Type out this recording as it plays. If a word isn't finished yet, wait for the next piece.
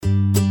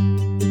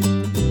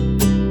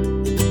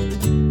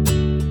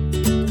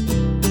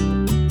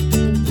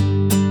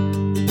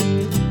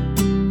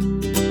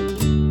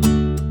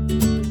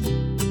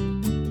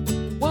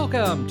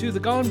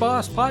Gone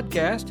Boss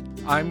podcast.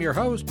 I'm your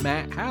host,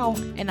 Matt Howell.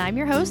 And I'm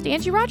your host,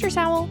 Angie Rogers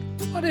Howell.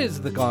 What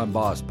is the Gone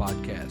Boss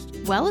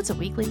podcast? Well, it's a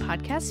weekly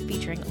podcast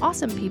featuring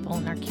awesome people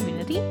in our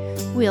community.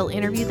 We'll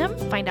interview them,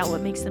 find out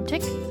what makes them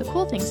tick, the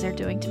cool things they're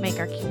doing to make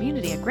our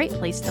community a great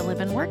place to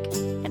live and work,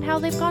 and how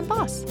they've gone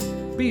boss.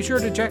 Be sure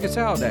to check us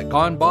out at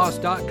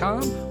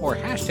goneboss.com or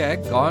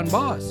hashtag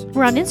GoneBoss.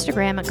 We're on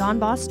Instagram at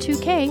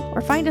GoneBoss2K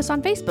or find us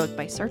on Facebook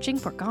by searching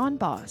for Gone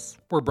Boss.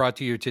 We're brought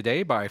to you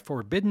today by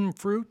Forbidden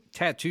Fruit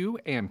Tattoo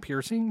and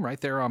Piercing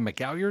right there on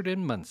McGalliard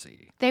in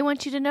Muncie. They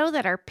want you to know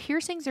that our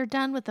piercings are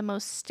done with the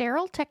most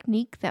sterile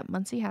technique that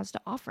Muncie has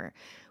to offer.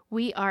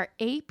 We are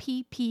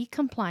APP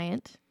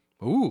compliant.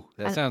 Ooh,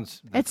 that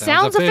sounds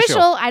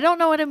official. I don't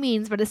know what it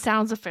means, but it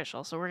sounds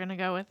official, so we're going to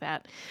go with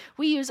that.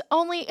 We use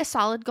only a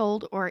solid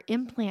gold or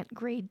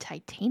implant-grade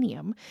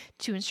titanium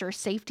to ensure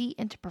safety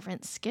and to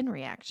prevent skin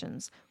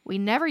reactions. We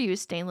never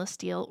use stainless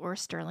steel or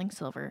sterling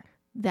silver.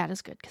 That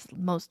is good because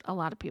a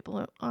lot of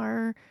people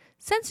are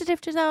sensitive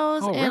to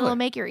those, and it'll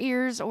make your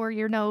ears or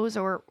your nose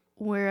or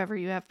wherever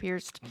you have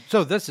pierced.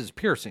 So this is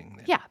piercing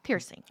then? Yeah,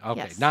 piercing.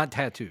 Okay, yes. Not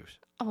tattoos.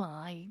 Well,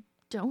 I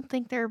don't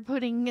think they're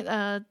putting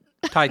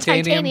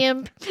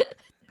titanium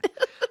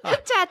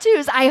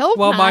tattoos. I hope not.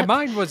 Well, my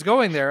mind was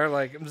going there,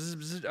 like,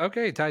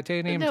 okay,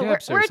 titanium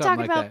tips or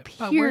something like that.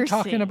 Piercings. We're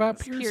talking about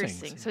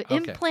piercings. So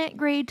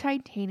implant-grade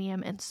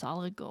titanium and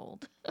solid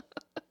gold.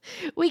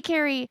 We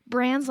carry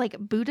brands like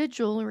Buddha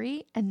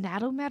Jewelry and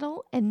Natto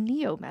Metal and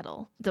Neo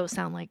Metal. Those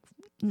sound like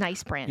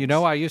nice brands. You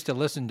know, I used to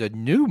listen to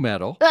new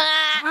metal.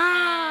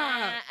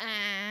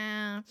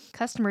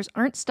 Customers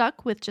aren't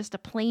stuck with just a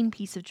plain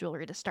piece of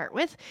jewelry to start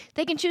with.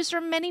 They can choose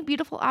from many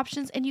beautiful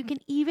options, and you can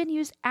even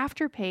use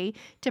Afterpay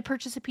to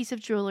purchase a piece of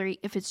jewelry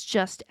if it's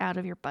just out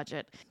of your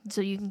budget. So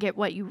you can get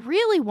what you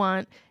really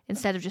want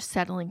instead of just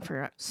settling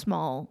for a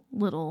small,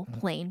 little,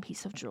 plain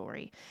piece of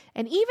jewelry.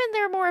 And even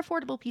their more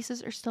affordable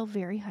pieces are still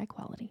very high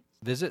quality.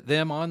 Visit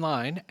them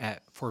online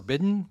at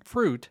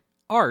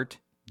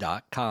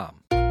forbiddenfruitart.com.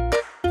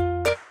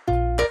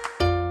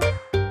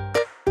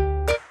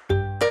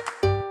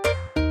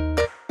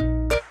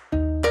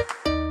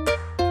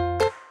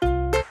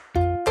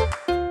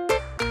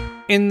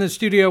 In the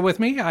studio with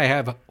me, I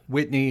have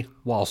Whitney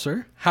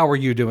Walser. How are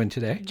you doing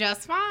today?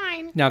 Just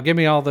fine. Now, give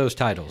me all those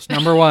titles.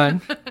 Number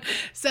one.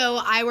 So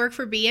I work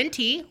for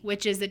B&T,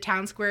 which is the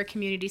Town Square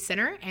Community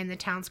Center and the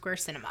Town Square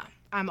Cinema.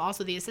 I'm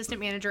also the assistant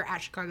manager at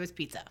Chicago's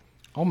Pizza.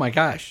 Oh, my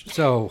gosh.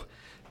 So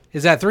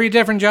is that 3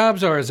 different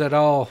jobs or is it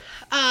all?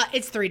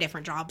 It's 3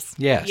 different jobs.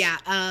 Yes.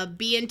 Yeah.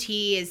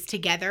 B&T is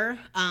together,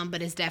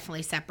 but is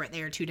definitely separate.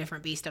 They are 2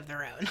 different beasts of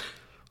their own.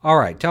 All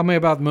right. Tell me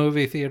about the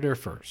movie theater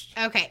first.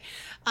 Okay.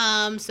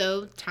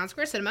 So Town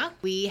Square Cinema,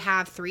 we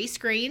have 3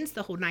 screens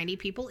that hold 90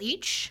 people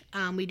each.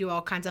 We do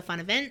all kinds of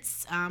fun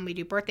events. We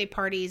do birthday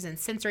parties and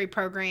sensory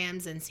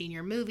programs and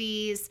senior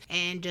movies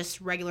and just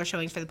regular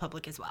showings for the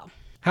public as well.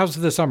 How's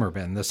the summer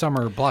been? The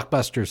summer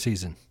blockbuster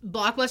season?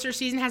 Blockbuster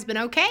season has been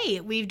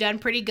okay. We've done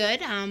pretty good.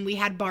 We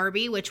had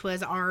Barbie, which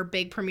was our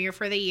big premiere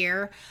for the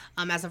year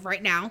as of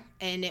right now,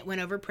 and it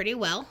went over pretty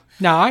well.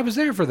 Now, I was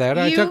there for that.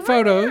 I took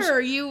photos.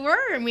 You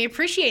were, and we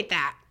appreciate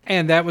that.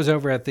 And that was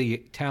over at the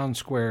Town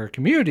Square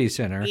Community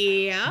Center,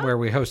 yeah, where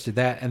we hosted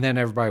that, and then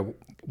everybody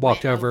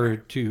walked over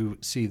to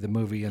see the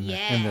movie in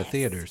the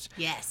theaters.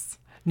 Yes.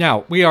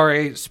 Now, we are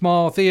a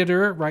small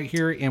theater right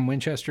here in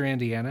Winchester,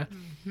 Indiana.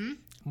 Mm-hmm.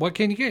 What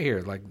can you get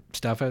here? Like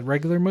stuff at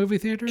regular movie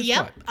theaters?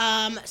 Yep.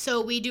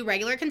 So we do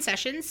regular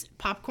concessions,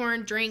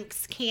 popcorn,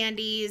 drinks,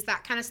 candies,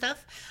 that kind of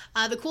stuff.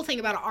 The cool thing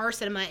about our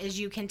cinema is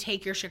you can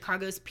take your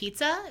Chicago's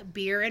Pizza,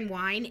 beer, and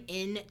wine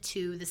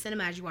into the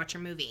cinema as you watch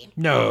your movie.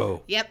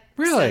 No. Yep.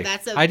 Really?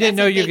 So I didn't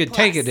know you could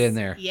take it in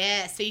there.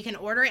 Yeah. So you can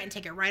order it and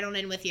take it right on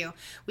in with you.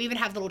 We even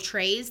have little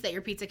trays that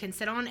your pizza can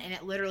sit on, and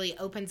it literally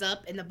opens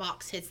up and the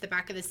box hits the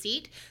back of the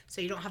seat, so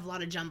you don't have a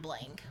lot of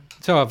jumbling.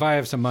 So if I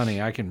have some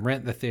money, I can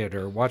rent the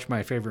theater, watch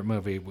my favorite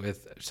movie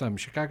with some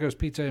Chicago's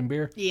Pizza and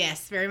beer?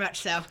 Yes, very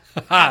much so.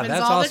 Happens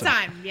That's all awesome. The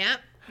time.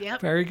 Yep.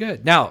 Very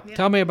good. Now,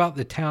 tell me about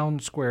the Town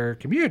Square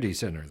Community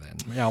Center then.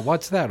 Now,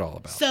 what's that all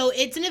about? So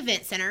it's an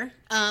event center.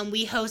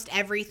 We host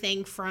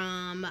everything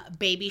from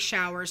baby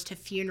showers to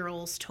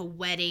funerals to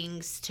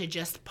weddings to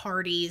just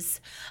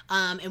parties.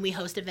 And we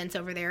host events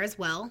over there as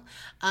well.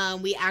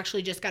 We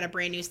actually just got a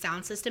brand new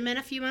sound system in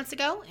a few months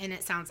ago, and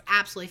it sounds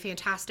absolutely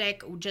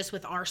fantastic just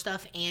with our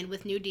stuff and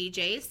with new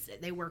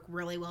DJs. They work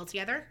really well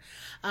together.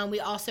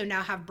 We also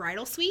now have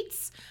bridal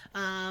suites.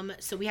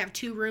 So we have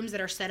 2 rooms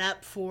that are set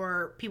up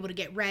for people to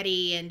get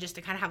ready and just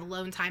to kind of have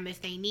alone time if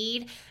they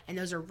need. And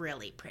those are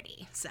really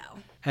pretty.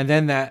 And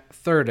then that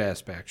third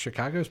aspect,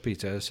 Chicago's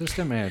Pizza,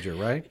 assistant manager,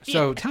 right?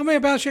 So tell me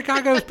about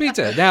Chicago's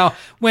Pizza. Now,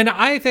 when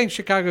I think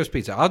Chicago's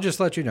Pizza, I'll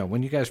just let you know,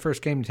 when you guys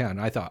first came to town,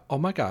 I thought, oh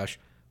my gosh,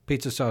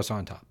 pizza sauce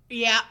on top.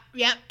 Yep.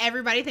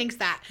 Everybody thinks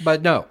that.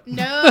 But no.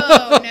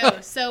 No.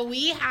 So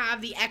we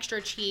have the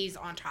extra cheese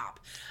on top.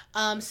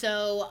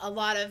 So a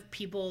lot of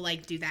people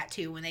like do that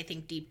too when they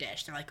think deep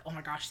dish. They're like, oh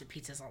my gosh, the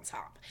pizza's on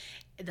top.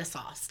 The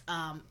sauce.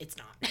 It's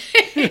not.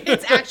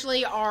 It's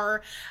actually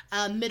our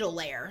middle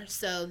layer.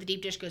 So the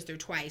deep dish goes through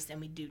twice,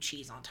 and we do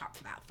cheese on top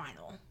for that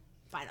final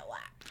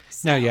lap.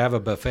 So, Now you have a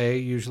buffet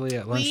usually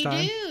at lunchtime?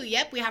 we do.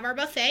 Yep, we have our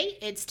buffet.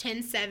 It's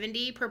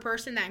 $10.70 per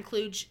person. That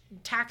includes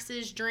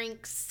taxes,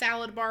 drinks,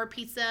 salad bar,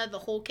 pizza, the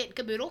whole kit and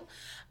caboodle.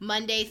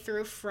 Monday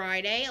through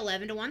Friday,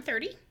 11 to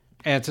 1:30.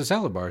 And it's a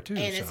salad bar too.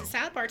 And it's a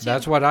salad bar too.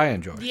 That's what I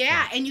enjoy.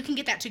 Yeah, and you can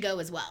get that to go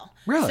as well.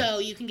 Really? So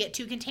you can get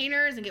 2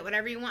 containers and get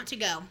whatever you want to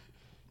go.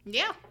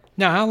 Yeah.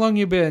 Now, how long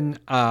you been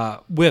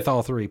with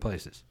all 3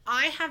 places?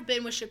 I have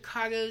been with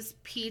Chicago's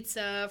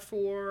Pizza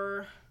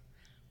for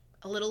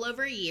a little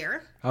over a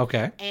year.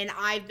 Okay. And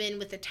I've been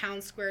with the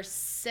Town Square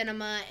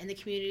Cinema and the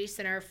Community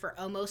Center for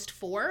almost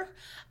 4.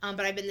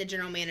 But I've been the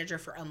general manager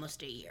for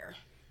almost a year.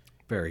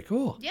 Very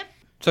cool. Yep.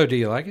 So do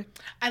you like it?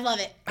 I love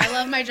it. I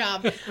love my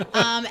job.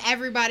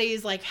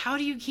 Everybody's like, how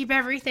do you keep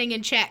everything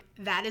in check?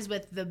 That is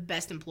with the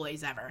best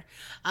employees ever.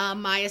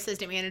 My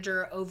assistant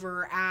manager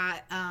over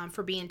at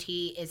for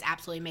B&T is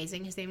absolutely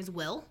amazing. His name is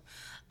Will.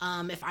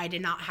 If I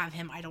did not have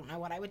him, I don't know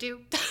what I would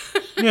do.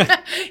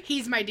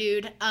 He's my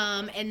dude.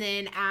 And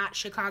then at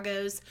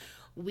Chicago's,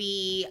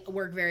 we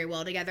work very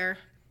well together.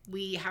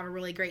 We have a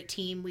really great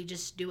team. We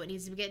just do what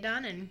needs to get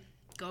done and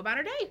go about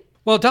our day.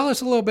 Well, tell us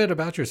a little bit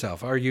about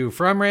yourself. Are you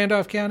from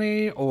Randolph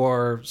County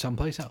or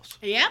someplace else?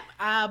 Yep.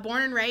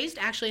 Born and raised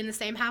actually in the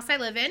same house I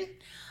live in.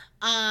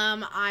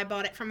 I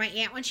bought it from my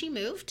aunt when she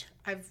moved.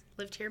 I've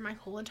lived here my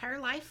whole entire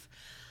life.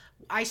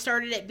 I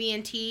started at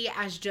B&T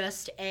as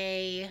just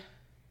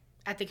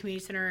at the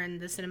community center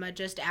and the cinema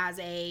just as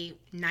a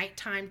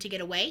nighttime to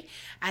get away.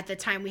 At the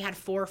time we had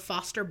 4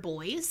 foster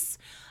boys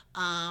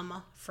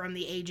from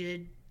the age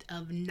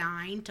of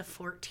 9 to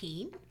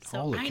 14. So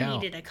Holy I cow.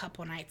 needed a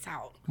couple nights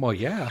out. Well,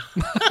 yeah.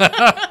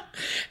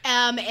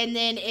 And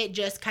then it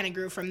just kind of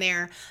grew from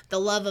there. The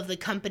love of the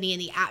company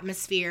and the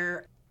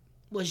atmosphere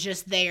was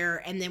just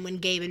there. And then when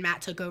Gabe and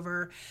Matt took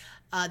over,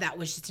 that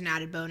was just an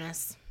added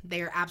bonus.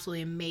 They are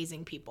absolutely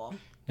amazing people.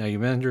 Now, you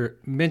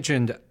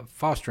mentioned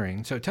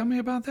fostering. So tell me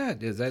about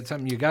that. Is that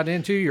something you got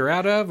into, you're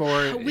out of,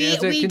 or We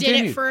has it did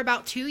continued? it for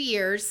about 2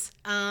 years.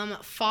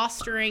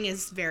 Fostering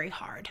is very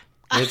hard.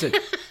 Is it?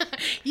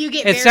 You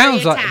get It very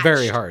sounds like attached.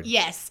 very hard.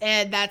 Yes,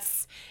 and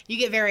you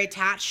get very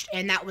attached,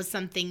 and that was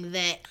something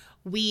that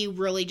we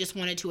really just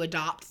wanted to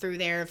adopt through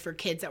there for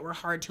kids that were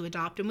hard to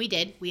adopt, and we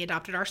did. We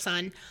adopted our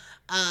son,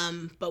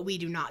 but we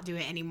do not do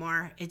it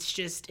anymore. It's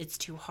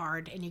too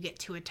hard, and you get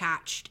too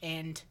attached,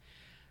 and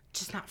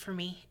just not for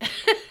me.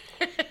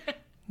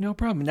 No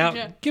problem.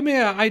 Now, give me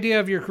an idea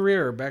of your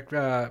career back,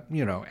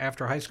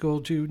 after high school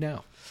to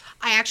now.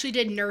 I actually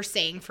did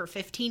nursing for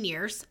 15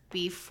 years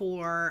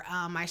before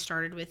I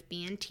started with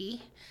B&T.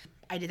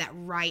 I did that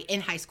right in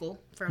high school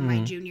from my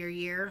junior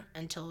year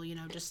until,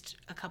 just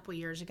a couple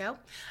years ago.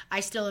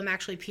 I still am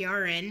actually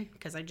PRN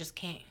because I just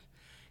can't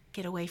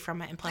get away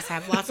from it. And plus I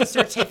have lots of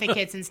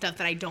certificates and stuff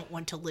that I don't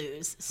want to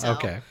lose. So,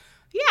 Okay.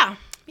 Yeah.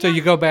 So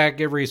you go back,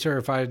 get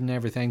recertified and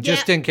everything,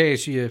 just in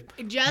case you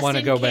want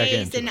to go back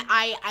into and it.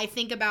 I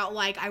think about,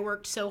 I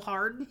worked so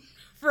hard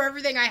for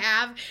everything I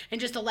have, and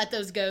just to let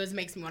those go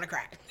makes me want to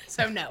cry.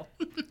 So no,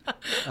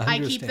 I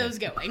keep those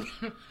going.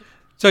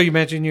 So you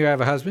mentioned you have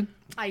a husband?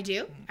 I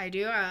do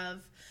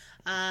have.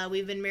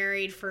 We've been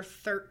married for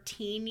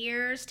 13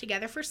 years,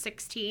 together for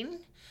 16.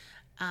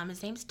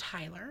 His name's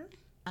Tyler.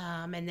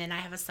 And then I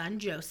have a son,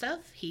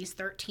 Joseph. He's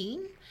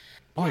 13.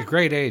 Boy,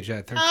 great age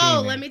at 13.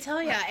 Oh, let me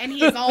tell you. And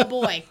he is all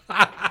boy.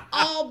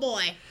 All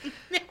boy.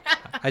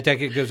 I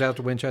take it goes out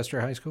to Winchester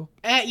High School?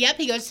 Yep,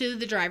 he goes to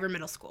the Driver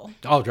Middle School.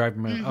 Oh,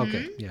 driver.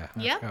 Okay, yeah.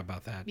 I Yep. forgot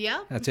about that.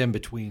 Yeah. That's in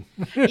between.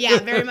 Yeah,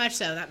 very much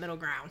so, that middle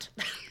ground.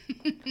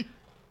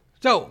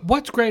 So,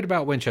 what's great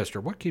about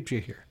Winchester? What keeps you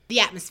here? The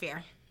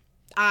atmosphere.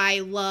 I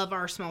love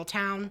our small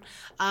town.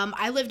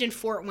 I lived in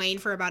Fort Wayne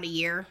for about a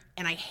year,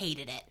 and I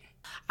hated it.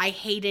 I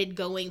hated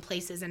going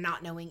places and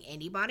not knowing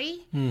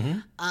anybody. Mm-hmm.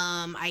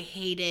 I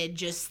hated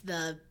just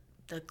the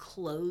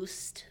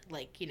closed,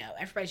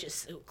 everybody's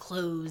just so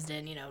closed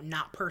and,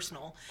 not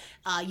personal.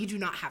 You do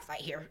not have that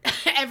here.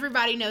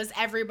 Everybody knows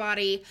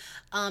everybody.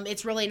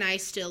 It's really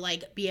nice to,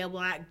 be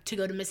able to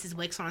go to Mrs.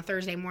 Wick's on a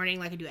Thursday morning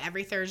like I do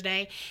every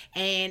Thursday.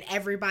 And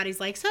everybody's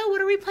like, so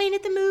what are we playing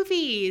at the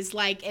movies?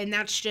 And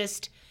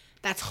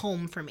that's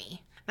home for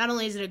me. Not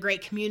only is it a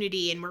great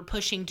community and we're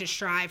pushing to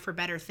strive for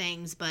better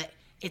things, but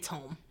it's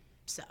home.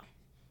 So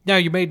now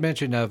you made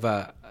mention of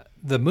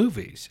the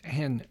movies,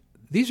 and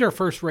these are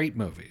first-rate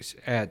movies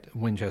at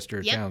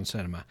Winchester Town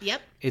Cinema.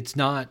 Yep. It's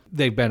not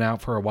they've been out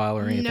for a while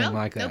or anything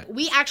like that. Nope.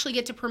 We actually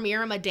get to premiere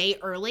them a day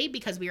early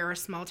because we are a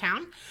small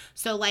town.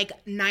 So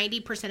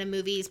 90% of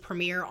movies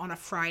premiere on a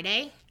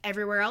Friday.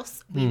 Everywhere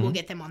else, we will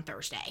get them on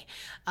Thursday.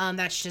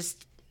 That's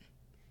just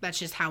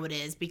how it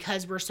is.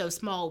 Because we're so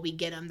small, we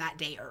get them that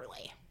day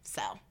early.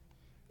 So,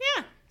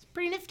 yeah, it's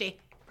pretty nifty.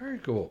 Very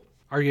cool.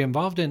 Are you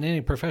involved in any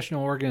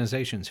professional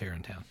organizations here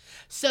in town?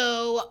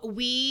 So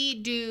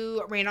we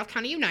do Randolph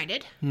County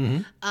United.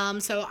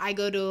 So I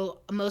go to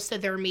most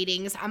of their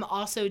meetings. I'm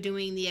also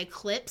doing the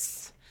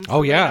Eclipse.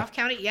 Oh, yeah. Randolph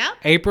County, yep.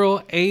 April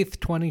 8th,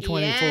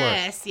 2024.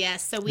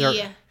 Yes. So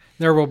we...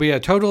 There will be a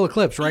total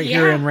eclipse right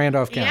here in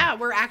Randolph County. Yeah,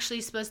 we're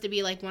actually supposed to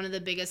be like one of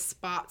the biggest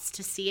spots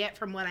to see it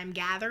from what I'm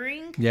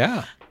gathering.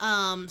 Yeah.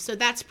 So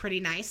that's pretty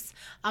nice.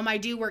 I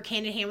do work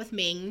hand in hand with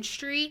Main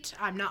Street.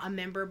 I'm not a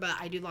member, but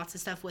I do lots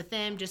of stuff with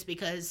them just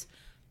because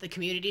the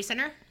community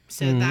center.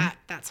 So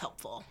that's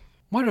helpful.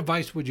 What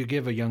advice would you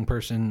give a young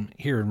person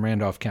here in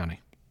Randolph County?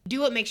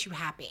 Do what makes you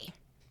happy,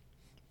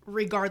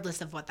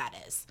 regardless of what that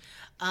is.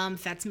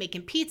 If that's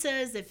making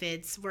pizzas, if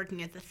it's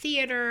working at the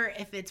theater,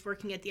 if it's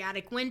working at the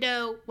attic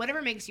window,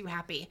 whatever makes you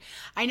happy.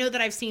 I know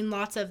that I've seen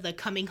lots of the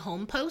coming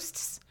home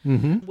posts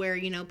where,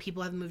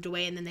 people have moved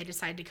away and then they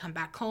decide to come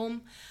back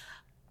home.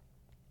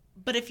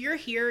 But if you're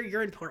here,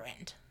 you're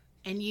important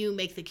and you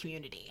make the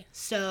community.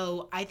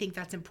 So I think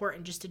that's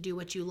important, just to do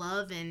what you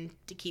love and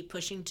to keep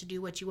pushing to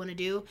do what you want to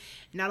do,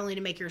 not only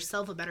to make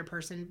yourself a better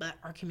person, but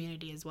our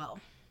community as well.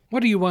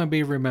 What do you want to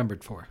be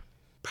remembered for?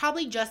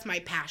 Probably just my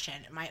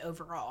passion, my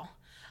overall.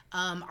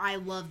 I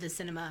love the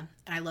cinema,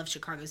 and I love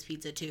Chicago's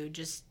pizza too.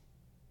 Just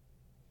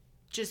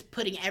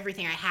putting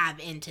everything I have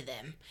into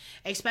them,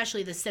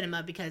 especially the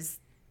cinema, because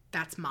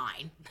that's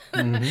mine.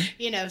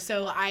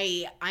 So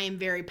I am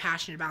very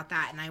passionate about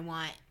that,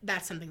 and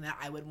that's something that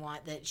I would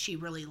want, that she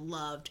really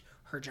loved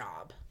her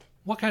job.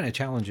 What kind of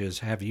challenges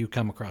have you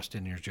come across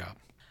in your job?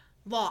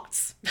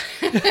 Lots.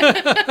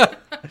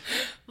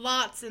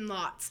 Lots and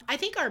lots. I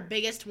think our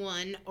biggest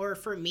one, or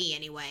for me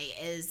anyway,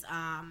 is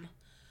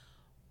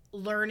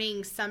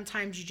learning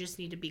sometimes you just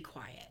need to be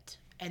quiet.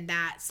 And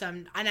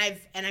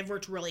I've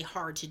worked really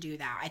hard to do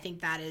that. I think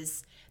that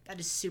is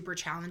super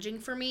challenging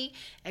for me,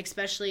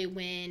 especially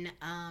when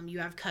you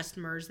have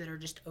customers that are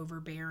just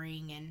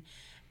overbearing,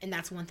 and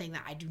that's one thing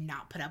that I do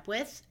not put up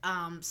with.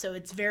 So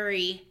it's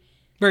very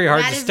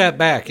hard to step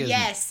back, isn't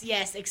it?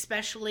 Yes,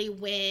 especially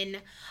when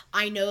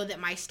I know that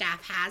my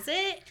staff has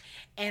it,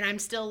 and I'm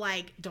still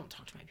like, don't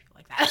talk to my people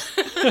like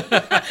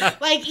that.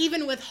 Like,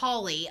 even with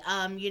Holly,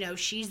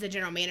 she's the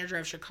general manager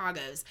of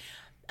Chicago's,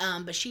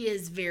 but she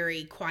is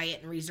very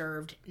quiet and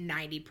reserved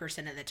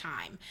 90% of the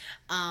time.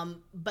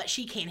 But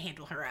she can't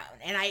handle her own,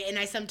 and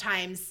I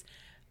sometimes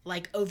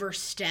like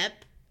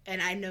overstep,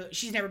 and I know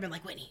she's never been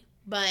like, Whitney.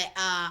 But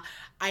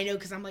I know,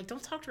 because I'm like,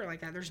 don't talk to her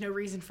like that. There's no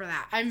reason for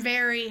that. I'm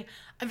very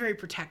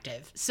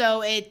protective.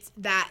 So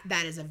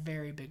that is a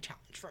very big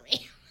challenge for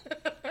me.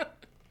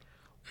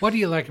 What do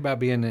you like about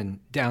being in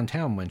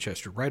downtown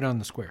Winchester, right on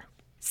the square?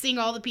 Seeing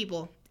all the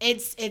people.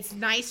 It's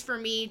nice for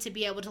me to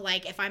be able to,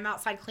 like, if I'm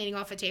outside cleaning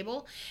off a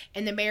table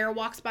and the mayor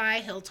walks by,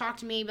 he'll talk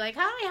to me, be like,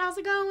 hi, how's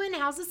it going?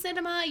 How's the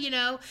cinema?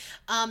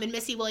 And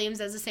Missy Williams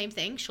does the same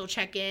thing. She'll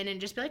check in and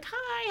just be like,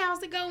 hi,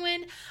 how's it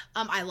going?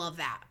 I love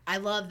that. I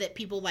love that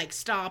people, like,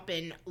 stop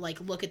and,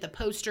 like, look at the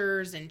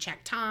posters and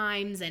check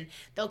times, and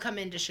they'll come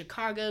into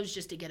Chicago's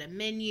just to get a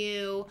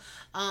menu.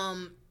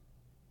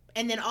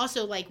 And then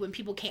also, like, when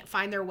people can't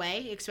find their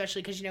way,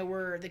 especially because,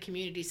 we're the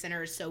community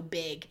center is so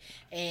big,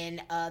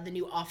 and the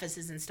new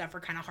offices and stuff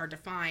are kind of hard to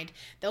find.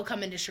 They'll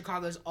come into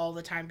Chicago's all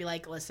the time, be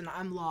like, listen,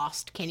 I'm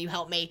lost. Can you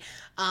help me?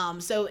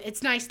 So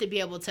it's nice to be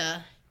able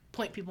to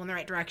point people in the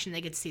right direction.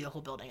 They get to see the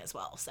whole building as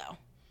well. So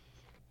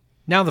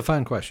now the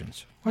fun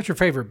questions. What's your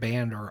favorite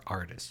band or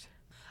artist?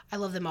 I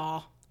love them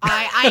all.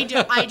 I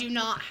do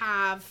not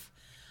have.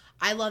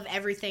 I love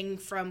everything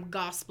from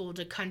gospel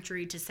to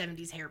country to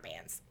 70s hair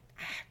bands.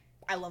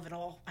 I love it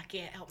all. I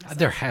can't help myself.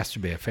 There has to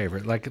be a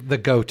favorite, like the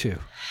go-to.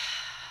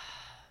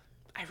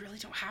 I really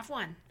don't have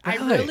one. Really?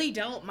 I really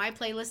don't. My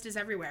playlist is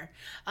everywhere.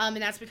 And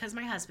that's because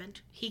my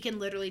husband, he can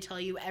literally tell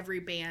you every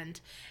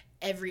band,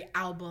 every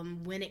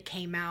album, when it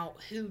came out,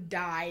 who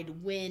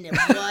died, when, and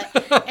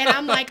what. And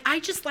I'm like, I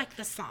just like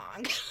the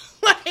song.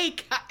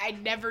 Like, I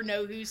never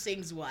know who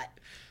sings what.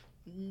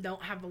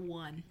 Don't have a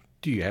one.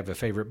 Do you have a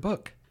favorite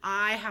book?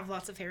 I have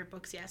lots of favorite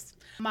books, yes.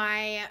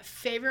 My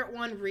favorite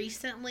one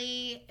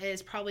recently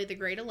is probably The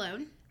Great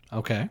Alone.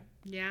 Okay.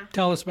 Yeah.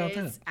 Tell us about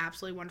that. It's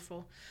absolutely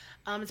wonderful.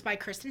 It's by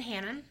Kristen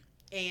Hannon,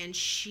 and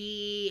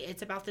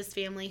it's about this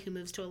family who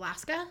moves to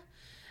Alaska.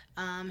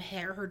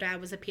 Her dad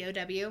was a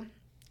POW,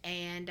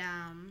 and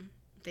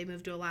they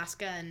moved to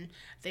Alaska, and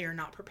they are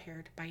not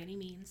prepared by any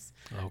means.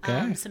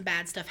 Okay. Some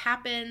bad stuff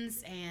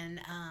happens, and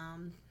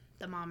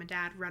the mom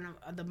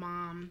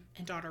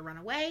and daughter run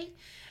away.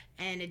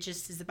 And it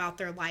just is about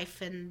their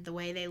life and the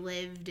way they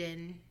lived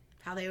and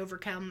how they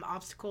overcome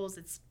obstacles.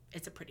 It's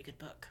a pretty good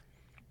book.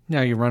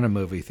 Now you run a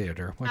movie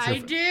theater. I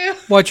do.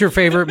 What's your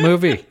favorite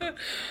movie?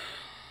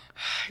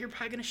 You're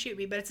probably going to shoot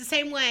me, but it's the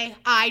same way.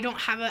 I don't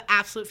have an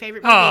absolute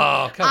favorite movie.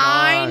 Oh, come on.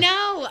 I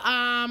know.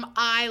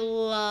 I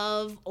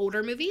love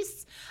older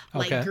movies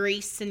like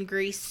Grease and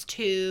Grease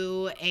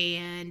 2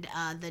 and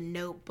The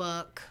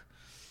Notebook.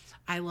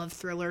 I love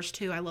thrillers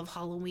too. I love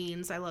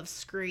Halloweens. I love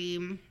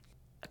Scream.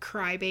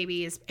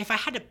 Crybaby is, if I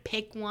had to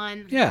pick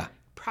one,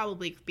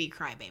 probably be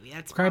Crybaby.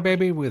 That's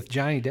Crybaby with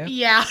Johnny Depp.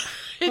 Yeah,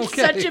 It's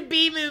such a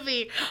B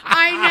movie.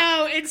 I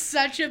know it's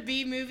such a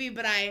B movie,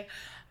 but I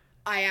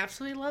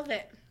absolutely love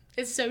it.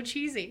 It's so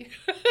cheesy.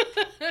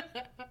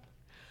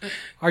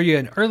 Are you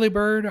an early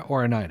bird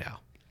or a night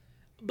owl?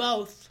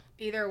 Both.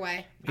 Either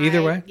way.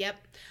 Either way? Yep.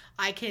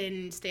 I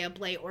can stay up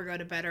late or go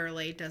to bed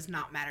early. It does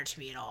not matter to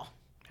me at all.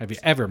 Have you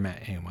ever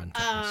met anyone?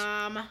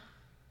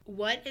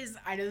 What is,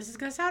 I know this is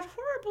going to sound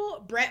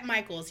horrible. Bret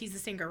Michaels. He's the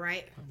singer,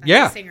 right?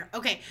 Yeah. The singer.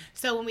 Okay.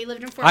 So when we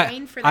lived in Fort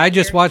Wayne for that I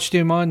just year- watched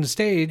him on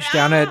stage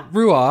down at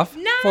Ruoff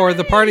for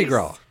the Party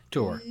Girl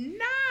tour.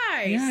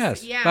 Nice.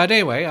 Yes. Yeah. But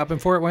anyway, up in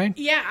Fort Wayne?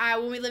 Yeah,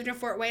 when we lived in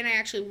Fort Wayne, I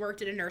actually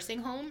worked at a nursing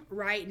home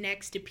right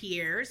next to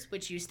Pierre's,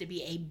 which used to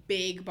be a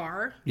big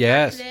bar.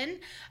 Yes. Back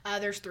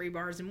then. There's 3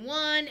 bars in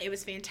one. It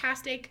was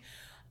fantastic.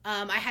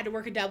 I had to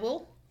work a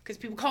double because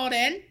people called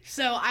in.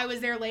 So I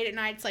was there late at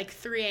night. It's like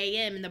 3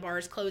 a.m. and the bar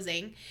is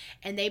closing.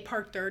 And they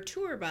parked their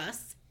tour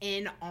bus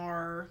in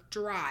our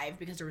drive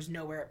because there was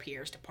nowhere at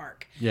Pierre's to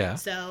park. Yeah.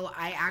 So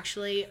I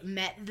actually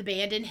met the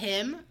band and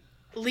him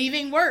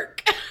leaving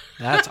work.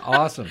 That's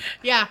awesome.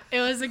 Yeah, it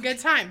was a good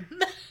time.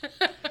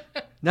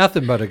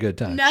 Nothing but a good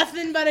time.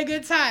 Nothing but a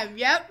good time.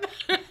 Yep.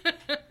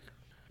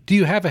 Do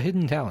you have a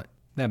hidden talent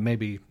that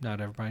maybe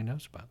not everybody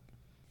knows about?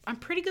 I'm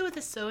pretty good with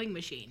a sewing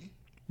machine.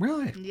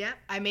 Really? Yeah,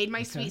 I made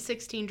my Sweet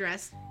 16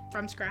 dress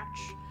from scratch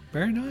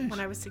Very nice. when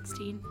I was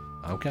 16.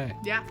 Okay.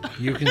 Yeah.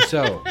 You can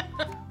sew.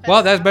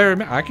 Well, that's better than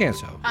me. I can't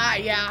sew.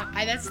 Yeah.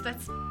 That's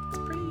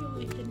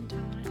pretty hidden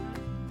talent.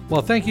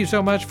 Well, thank you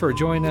so much for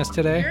joining us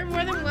today. You're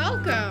more than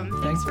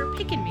welcome. Thanks for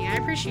picking me. I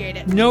appreciate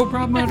it. No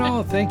problem at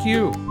all. Thank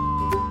you.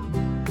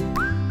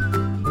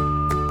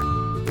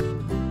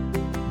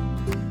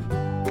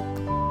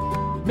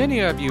 Many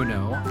of you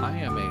know I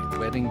am a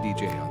wedding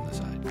DJ on the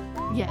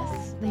side.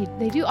 Yes,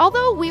 they do.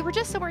 Although we were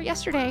just somewhere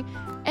yesterday,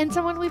 and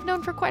someone we've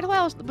known for quite a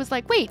while was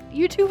like, "Wait,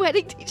 you do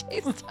wedding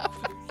DJ stuff?"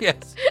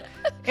 Yes,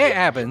 it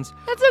happens.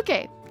 That's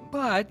okay.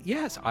 But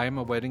yes, I am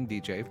a wedding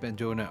DJ. I've been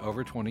doing it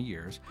over 20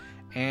 years.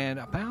 And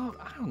about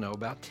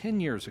 10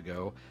 years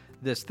ago,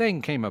 this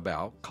thing came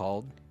about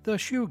called the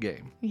shoe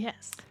game.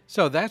 Yes.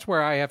 So that's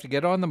where I have to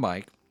get on the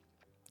mic.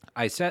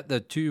 I set the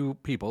two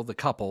people, the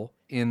couple,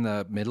 in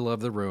the middle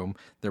of the room.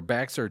 Their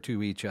backs are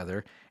to each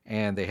other,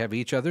 and they have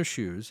each other's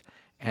shoes.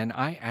 And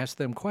I ask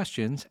them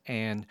questions,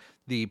 and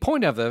the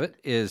point of it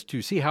is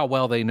to see how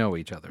well they know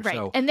each other. Right.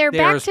 So and they're they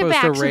are back to supposed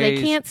back, so they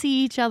raise- can't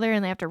see each other,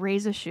 and they have to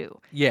raise a shoe.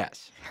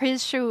 Yes.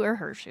 His shoe or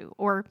her shoe,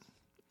 or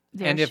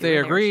their And if shoe they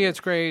or their agree, shoe. it's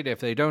great. If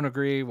they don't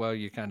agree, well,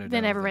 you kind of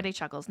Then everybody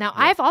chuckles. Now,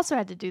 I've also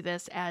had to do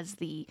this as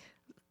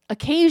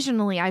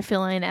occasionally I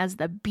fill in as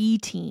the B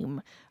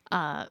team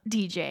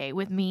DJ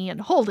with me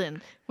and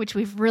Holden, which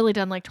we've really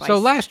done like twice. So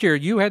last year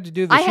you had to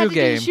do the I shoe had to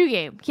game. do the shoe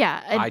game.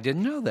 Yeah. And I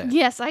didn't know that.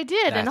 yes, I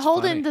did. And That's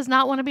Holden funny. does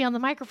not want to be on the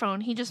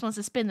microphone. He just wants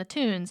to spin the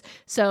tunes.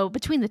 So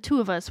between the two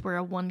of us, we're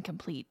a one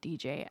complete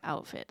DJ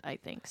outfit, I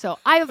think. So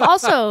I've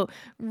also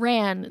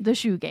ran the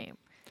shoe game.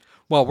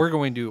 Well, we're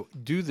going to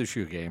do the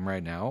shoe game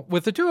right now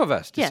with the two of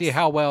us to Yes. see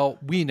how well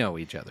we know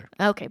each other.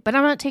 Okay, but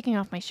I'm not taking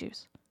off my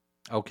shoes.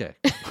 Okay.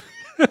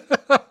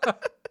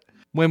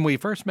 When we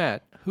first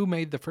met, who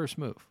made the first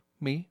move?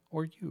 Me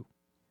or you?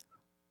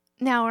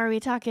 Now, are we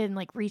talking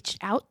like reach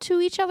out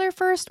to each other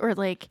first, or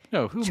like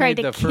No, who tried made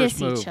to the first kiss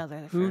move? each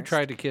other Who first?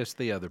 tried to kiss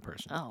the other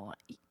person? Oh,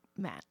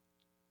 Matt.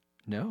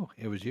 No,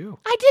 it was you.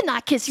 I did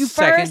not kiss you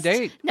Second first.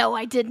 date. No,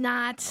 I did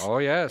not. Oh,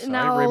 yes. No.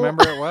 I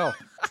remember it well.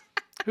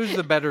 Who's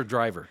the better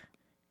driver?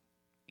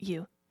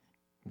 You.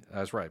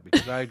 That's right,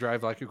 because I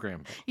drive like a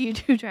grandpa. You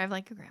do drive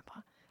like a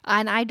grandpa.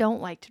 And I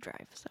don't like to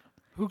drive, so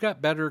Who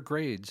got better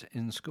grades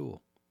in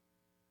school?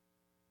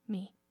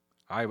 me.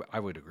 I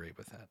would agree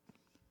with that.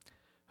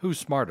 Who's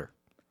smarter?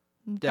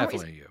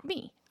 Definitely you.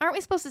 Me. Aren't we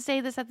supposed to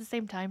say this at the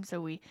same time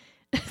so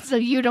so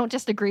you don't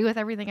just agree with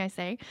everything I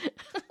say?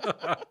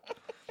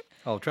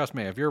 Oh, trust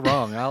me, if you're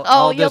wrong,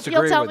 I'll you'll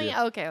disagree tell with me? you.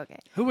 Okay.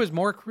 Who is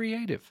more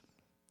creative?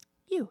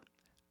 You.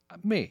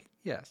 Me,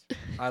 yes.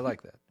 I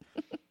like that.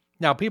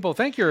 Now, people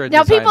think you're a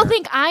Now, designer. people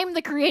think I'm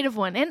the creative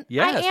one, and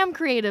Yes. I am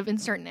creative in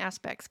certain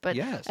aspects, but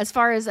Yes. as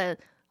far as a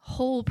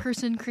whole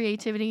person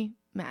creativity,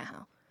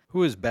 nah.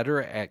 Who is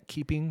better at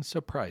keeping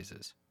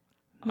surprises?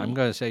 I'm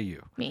going to say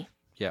you. Me.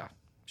 Yeah.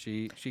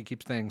 She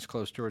keeps things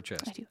close to her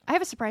chest. I do. I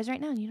have a surprise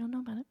right now, and you don't know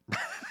about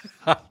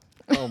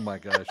it. Oh, my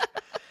gosh.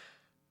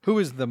 Who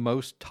is the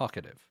most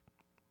talkative?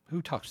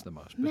 Who talks the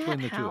most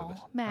between the two of Howell. us?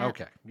 Matt.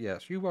 Okay.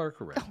 Yes, you are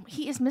correct. Oh,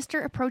 he is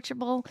Mr.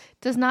 Approachable,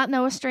 does not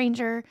know a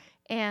stranger,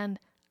 and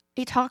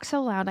he talks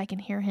so loud I can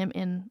hear him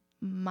in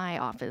my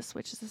office,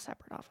 which is a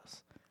separate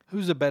office.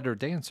 Who's a better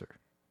dancer?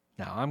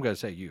 Now, I'm going to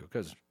say you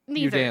because you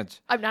Neither. dance.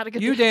 I'm not a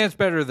good You dancer. dance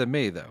better than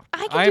me, though.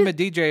 I can I am do- a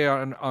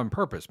DJ on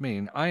purpose,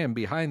 meaning I am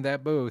behind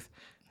that booth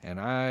and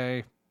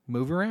I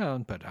move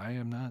around, but I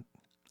am not.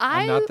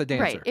 I'm not the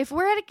dancer. Right. If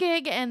we're at a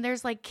gig and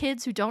there's like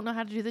kids who don't know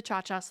how to do the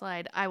cha-cha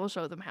slide, I will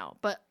show them how.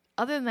 But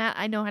other than that,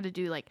 I know how to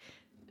do like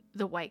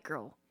the white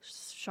girl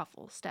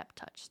shuffle, step,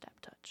 touch, step,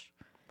 touch.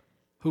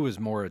 Who is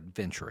more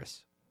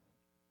adventurous?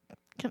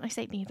 Can I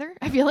say neither?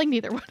 I feel like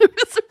neither one of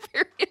us are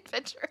very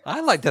adventurous.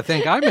 I like to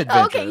think I'm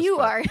adventurous. Okay, you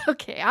but are.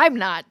 Okay, I'm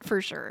not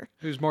for sure.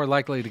 Who's more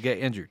likely to get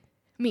injured?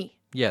 Me.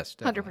 Yes,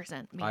 definitely.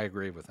 100% me. I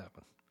agree with that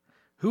one.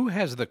 Who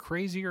has the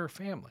crazier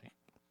family?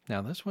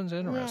 Now, this one's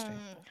interesting.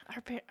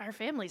 Our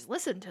families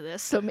listen to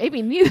this, so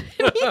maybe neither.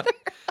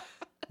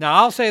 Now,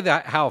 I'll say the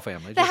Howe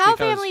family. The just Howe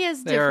because family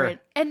is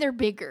different, and they're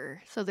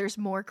bigger, so there's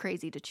more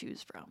crazy to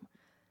choose from.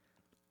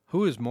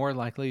 Who is more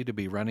likely to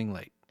be running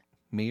late?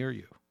 Me or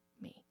you?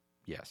 Me.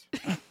 Yes.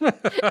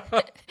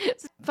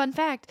 Fun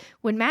fact,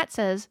 when Matt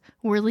says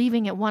we're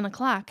leaving at 1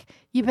 o'clock,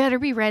 you better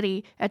be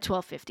ready at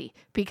 12:50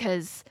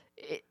 because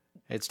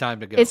It's time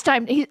to go. it's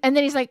time. And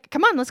then he's like,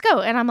 come on, let's go.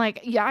 And I'm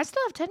like, yeah, I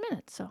still have 10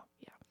 minutes. So,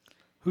 yeah.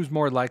 Who's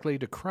more likely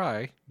to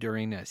cry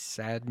during a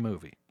sad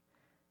movie?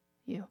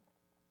 You.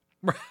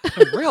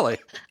 Really?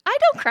 I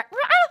don't cry. I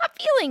don't have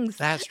feelings.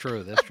 That's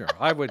true. That's true.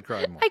 I would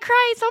cry more. I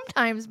cry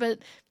sometimes, but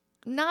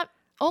not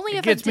only It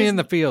if gets it's me in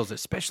the feels,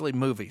 especially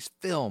movies,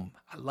 film.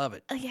 I love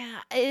it.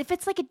 Yeah, if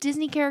it's like a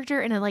Disney character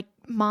and like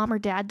mom or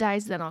dad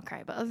dies, then I'll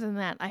cry. But other than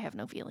that, I have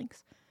no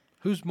feelings.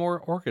 Who's more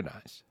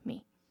organized?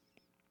 Me.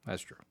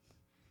 That's true.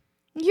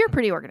 You're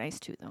pretty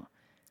organized too, though.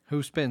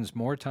 Who spends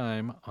more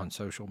time on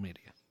social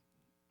media?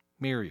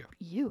 Me or you?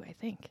 You, I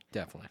think.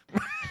 Definitely.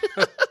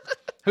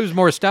 Who's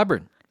more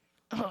stubborn?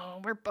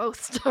 Oh, we're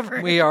both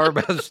stubborn. We are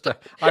both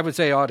I would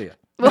say audio.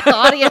 Well,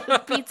 audience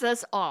beats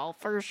us all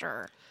for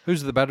sure.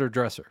 Who's the better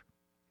dresser?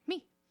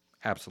 Me.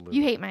 Absolutely.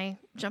 You hate my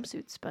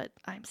jumpsuits, but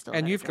I'm still.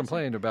 And better you've dresser.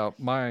 complained about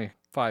my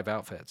 5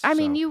 outfits. I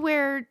mean, so- you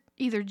wear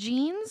either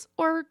jeans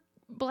or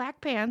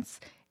black pants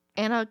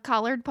and a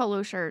collared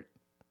polo shirt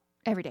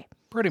every day.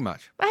 Pretty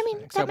much. I mean,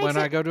 Except that makes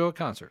when it. I go to a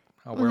concert.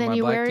 I'll And wear then my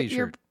you black wear t-shirt.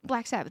 your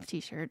Black Sabbath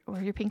T-shirt or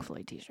your Pink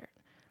Floyd T-shirt.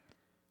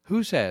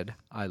 Who said,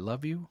 I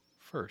love you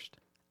first?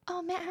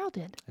 Oh, Matt Howell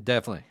did.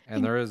 Definitely.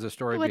 And there is a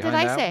story What did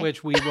behind I that, say?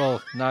 which we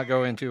will not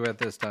go into at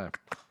this time.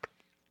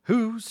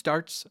 Who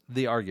starts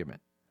the argument?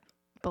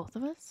 Both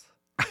of us?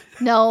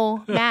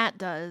 No, Matt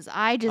does.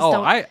 I just Oh,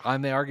 don't.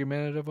 I'm the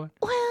argumentative one?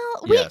 Well,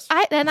 Yes.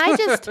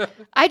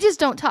 I just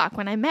don't talk.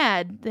 When I'm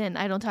mad, then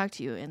I don't talk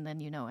to you, and then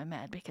you know I'm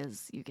mad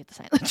because you get the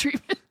silent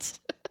treatment.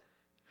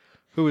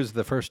 Who is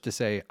the first to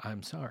say,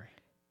 I'm sorry?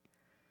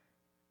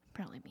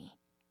 Probably me.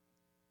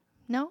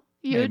 No,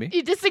 you Maybe.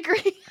 you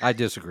disagree. I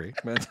disagree.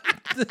 but-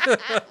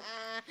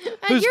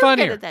 You're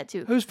funnier? good at that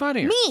too. Who's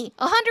funnier? Me,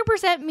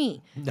 100%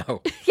 me.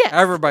 No. Yes.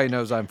 Everybody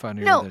knows I'm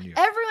funnier No, than you.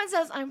 everyone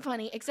says I'm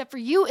funny except for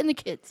you and the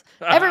kids.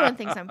 Everyone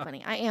thinks I'm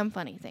funny. I am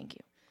funny. Thank you.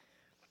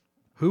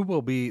 Who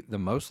will be the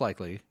most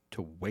likely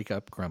to wake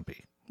up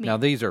grumpy? Me. Now,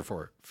 these are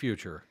for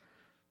future.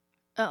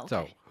 Oh, okay.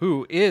 So,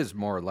 who is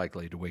more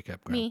likely to wake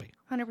up grumpy? Me,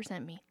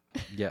 100% me.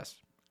 Yes,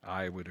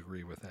 I would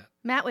agree with that.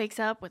 Matt wakes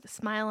up with a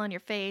smile on your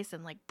face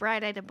and like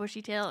bright-eyed and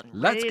bushy tail and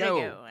Let's ready go.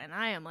 to go. And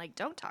I am like,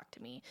 don't talk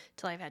to me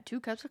till I've had 2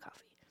 cups of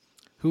coffee.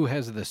 Who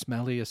has the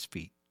smelliest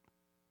feet?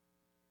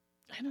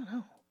 I don't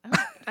know.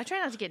 I try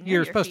not to get near You're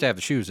your supposed feet. to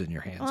have shoes in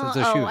your hands. Well, It's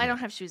a shoe. I game. don't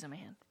have shoes in my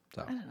hand.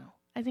 So. I don't know.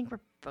 I think we're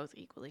both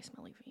equally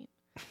smelly feet.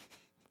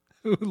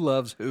 Who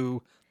loves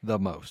who the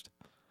most?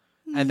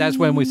 And that's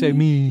when we say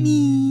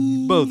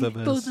me. Both of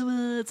us. Both of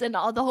us. And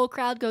the whole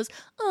crowd goes,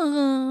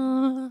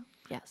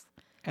 yes.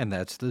 And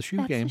that's the shoe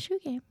That's game. the shoe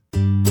game.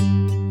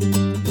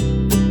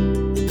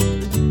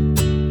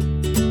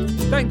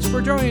 Thanks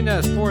for joining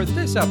us for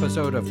this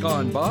episode of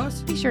Gone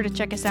Boss. Be sure to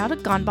check us out at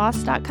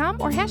goneboss.com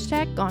or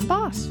hashtag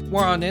goneboss.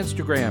 We're on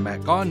Instagram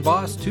at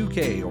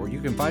GoneBoss2K, or you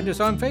can find us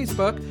on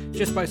Facebook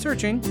just by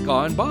searching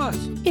Gone Boss.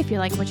 If you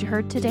like what you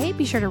heard today,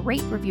 be sure to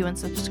rate, review, and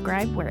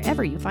subscribe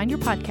wherever you find your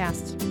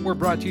podcasts. We're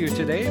brought to you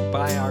today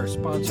by our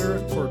sponsor,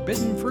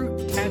 Forbidden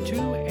Fruit Tattoo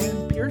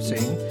and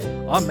Piercing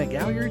on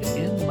McGalliard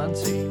in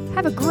Muncie.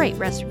 Have a great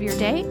rest of your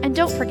day, and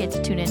don't forget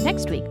to tune in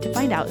next week to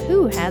find out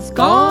who has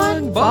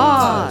Gone Boss.